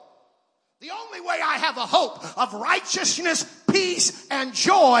hope, the only way I have a hope of righteousness, peace, and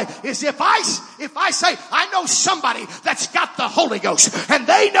joy is if I say, I know somebody that's got the Holy Ghost, and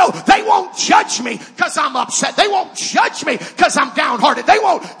they know they won't judge me because I'm upset. They won't judge me because I'm downhearted. They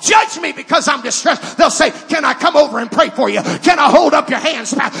won't judge me because I'm distressed. They'll say, can I come over and pray for you? Can I hold up your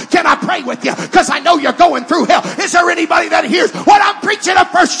hands? Can I pray with you? Because I know you're going through hell. Is there anybody that hears what I'm preaching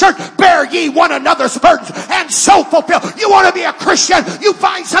at First Church? Bear ye one another's burdens and so fulfill. You want to be a Christian? You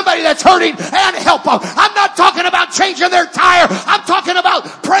find somebody that's hurting and help them. I'm not talking about changing their tire. I'm talking about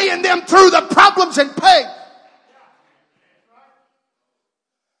praying them through the problems and pain.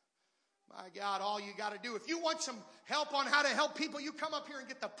 My God, all you got to do, if you want some help on how to help people, you come up here and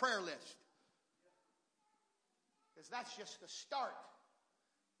get the prayer list. Because that's just the start.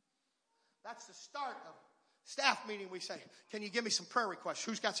 That's the start of staff meeting. We say, can you give me some prayer requests?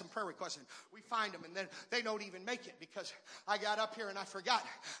 Who's got some prayer requests? And we find them, and then they don't even make it because I got up here and I forgot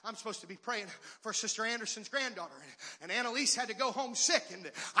I'm supposed to be praying for Sister Anderson's granddaughter. And Annalise had to go home sick. And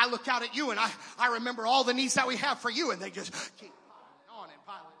I look out at you and I remember all the needs that we have for you. And they just keep piling on and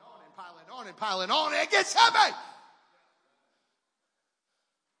piling on and piling on and piling on. And it gets heavy.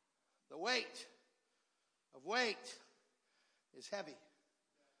 The weight of weight is heavy.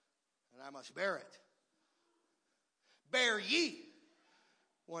 And I must bear it. Bear ye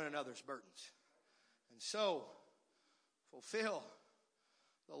one another's burdens, and so fulfill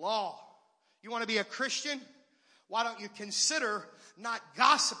the law. You want to be a Christian? Why don't you consider not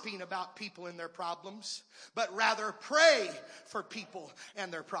gossiping about people and their problems, but rather pray for people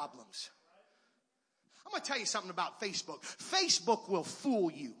and their problems? I'm going to tell you something about Facebook. Facebook will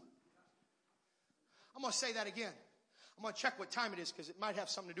fool you. I'm going to say that again. I'm going to check what time it is because it might have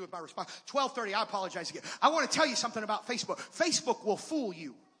something to do with my response. 12:30, I apologize again. I want to tell you something about Facebook. Facebook will fool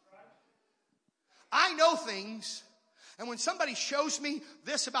you. I know things, and when somebody shows me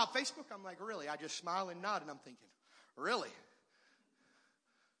this about Facebook, I'm like, really? I just smile and nod, and I'm thinking, really?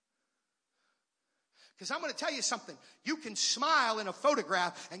 Because I'm going to tell you something. You can smile in a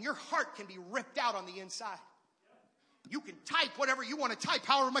photograph, and your heart can be ripped out on the inside. You can type whatever you want to type,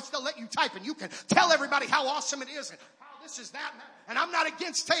 however much they'll let you type, and you can tell everybody how awesome it is and how this is that. And I'm not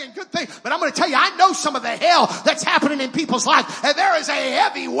against saying good things, but I'm going to tell you, I know some of the hell that's happening in people's lives, and there is a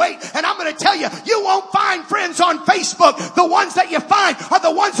heavy weight. And I'm going to tell you, you won't find friends on Facebook. The ones that you find are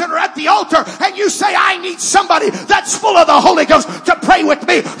the ones that are at the altar, and you say, I need somebody that's full of the Holy Ghost to pray with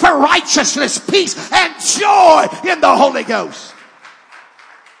me for righteousness, peace, and joy in the Holy Ghost.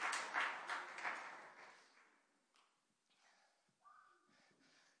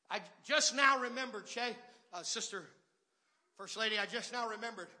 I just now remembered, Shay, Sister First Lady, I just now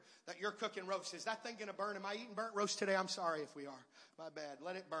remembered that you're cooking roast. Is that thing going to burn? Am I eating burnt roast today? I'm sorry if we are. My bad.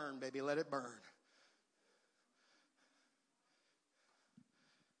 Let it burn, baby. Let it burn.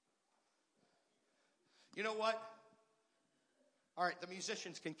 You know what? All right, the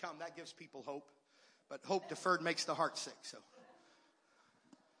musicians can come. That gives people hope. But hope deferred makes the heart sick, so.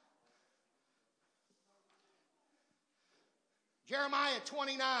 Jeremiah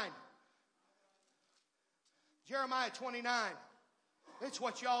 29. Jeremiah 29. It's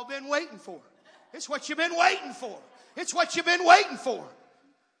what y'all been waiting for. It's what you've been waiting for. It's what you've been waiting for.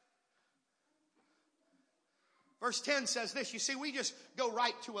 Verse 10 says this. You see, we just go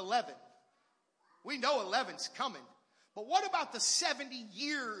right to 11. We know 11's coming. But what about the 70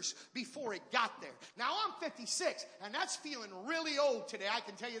 years before it got there? Now, I'm 56, and that's feeling really old today. I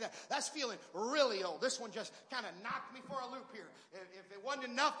can tell you that. That's feeling really old. This one just kind of knocked me for a loop here. If it wasn't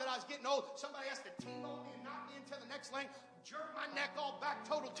enough that I was getting old, somebody has to T-bone me and knock me into the next lane, jerk my neck all back,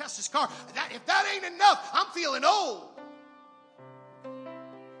 total test his car. If that ain't enough, I'm feeling old.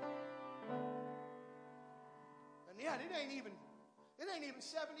 And yet, it ain't even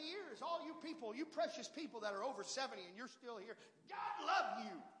 70 years. All you people, you precious people that are over 70 and you're still here, God love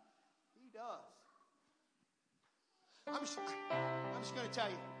you. He does. I'm just going to tell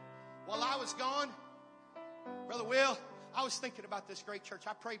you, while I was gone, Brother Will, I was thinking about this great church.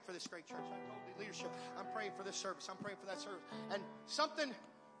 I prayed for this great church. I told you leadership. I'm praying for this service. I'm praying for that service. And something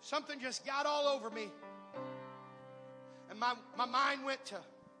just got all over me. And my mind went to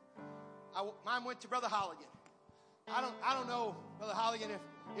Brother Holligan. I don't know, Brother Holligan,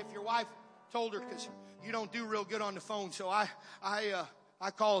 if your wife told her, because you don't do real good on the phone. So I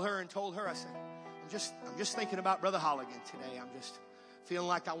called her and told her, I said, I'm just thinking about Brother Holligan today. I'm just feeling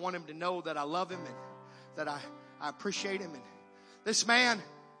like I want him to know that I love him and that I appreciate him. And this man,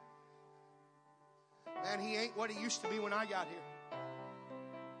 he ain't what he used to be when I got here.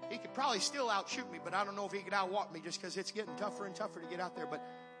 He could probably still outshoot me, but I don't know if he could outwalk me just because it's getting tougher and tougher to get out there. But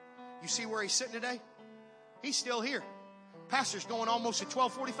you see where he's sitting today? He's still here. Pastor's going almost at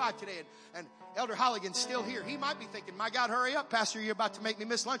 12:45 today, and Elder Holligan's still here. He might be thinking, my God, hurry up, Pastor, you're about to make me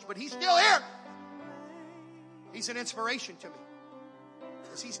miss lunch, but he's still here. He's an inspiration to me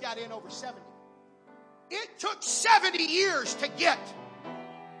because he's got in over 70. It took 70 years to get.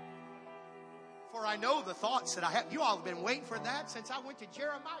 For I know the thoughts that I have. You all have been waiting for that since I went to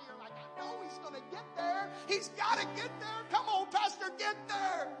Jeremiah. You're like, I know he's going to get there. He's got to get there. Come on, Pastor, get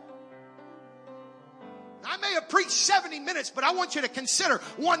there. I may have preached 70 minutes, but I want you to consider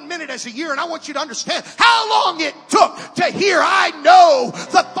 1 minute as a year, and I want you to understand how long it took to hear, I know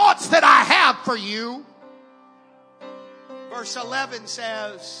the thoughts that I have for you. Verse 11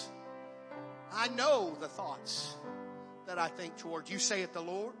 says, I know the thoughts that I think toward you, saith the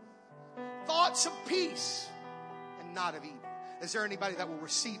Lord. Thoughts of peace and not of evil. Is there anybody that will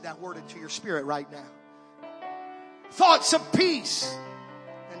receive that word into your spirit right now? Thoughts of peace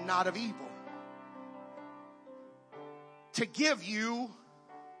and not of evil. To give you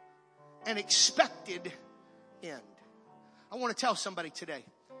an expected end. I want to tell somebody today,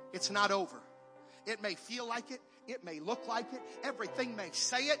 it's not over. It may feel like it. It may look like it. Everything may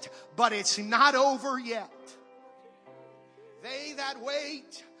say it, but it's not over yet. They that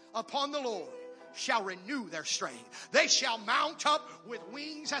wait upon the Lord shall renew their strength. They shall mount up with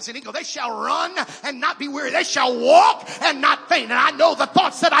wings as an eagle. They shall run and not be weary. They shall walk and not faint. And I know the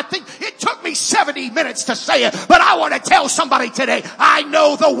thoughts that I think. It took me 70 minutes to say it, but I want to tell somebody today, I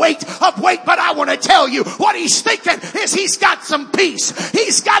know the weight of weight, but I want to tell you what he's thinking is he's got some peace.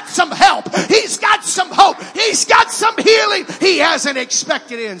 He's got some help. He's got some hope. He's got some healing. He has an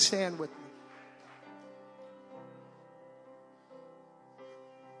expected end. Stand with me.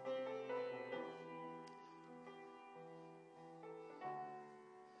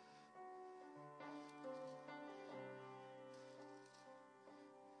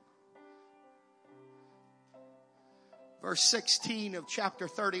 Verse 16 of chapter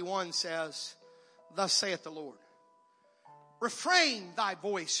 31 says, thus saith the Lord, refrain thy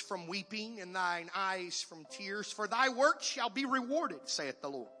voice from weeping and thine eyes from tears, for thy work shall be rewarded, saith the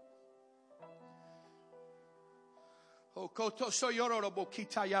Lord.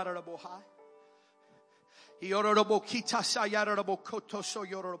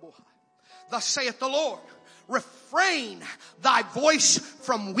 Thus saith the Lord, refrain thy voice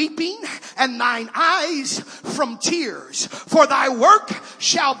from weeping and thine eyes from tears, for thy work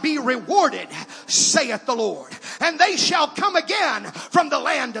shall be rewarded, saith the Lord. And they shall come again from the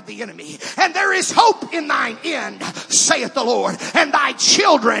land of the enemy. And there is hope in thine end, saith the Lord. And thy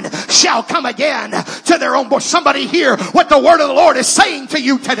children shall come again to their own born. Somebody hear what the word of the Lord is saying to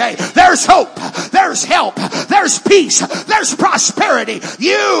you today. There's hope. There's help. There's peace. There's prosperity.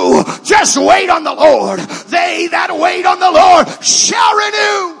 You just wait on the Lord. They that wait on the Lord shall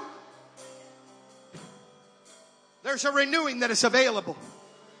renew. There's a renewing that is available.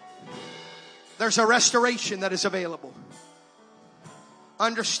 There's a restoration that is available.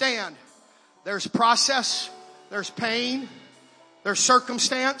 Understand, there's process, there's pain, there's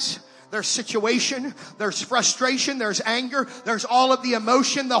circumstance, there's situation, there's frustration, there's anger, there's all of the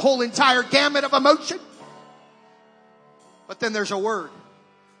emotion, the whole entire gamut of emotion. But then there's a word.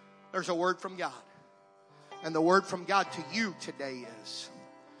 There's a word from God. And the word from God to you today is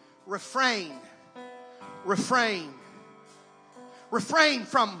refrain. Refrain. Refrain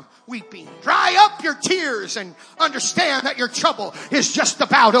from weeping. Dry up your tears and understand that your trouble is just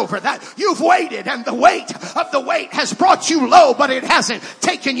about over. That you've waited and the weight of the weight has brought you low, but it hasn't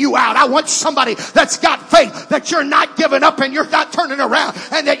taken you out. I want somebody that's got faith that you're not giving up and you're not turning around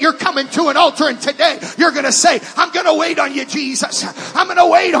and that you're coming to an altar, and today you're going to say, I'm going to wait on you, Jesus. I'm going to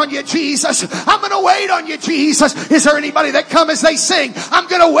wait on you, Jesus. I'm going to wait on you, Jesus. Is there anybody that come as they sing, I'm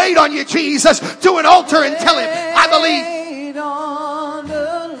going to wait on you, Jesus, to an altar and tell him, I believe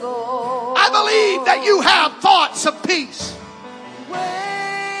that you have thoughts of peace.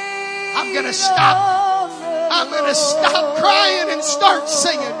 I'm going to stop. I'm going to stop crying and start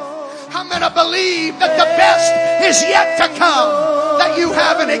singing. I'm going to believe that the best is yet to come. that you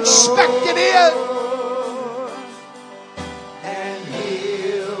haven't expected in. And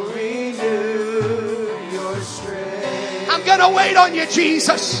He'll renew your strength. I'm going to wait on you,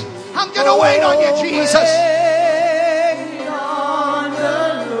 Jesus. I'm going to wait on you, Jesus.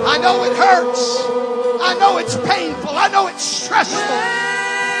 I know it hurts. I know it's painful. I know it's stressful.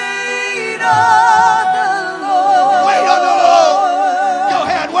 Wait on the Lord. Wait on the Lord. Go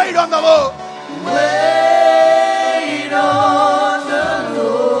ahead, wait on the Lord. Wait on the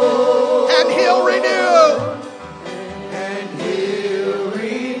Lord. And He'll renew. And He'll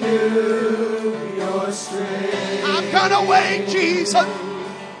renew your strength. I'm gonna wait, Jesus.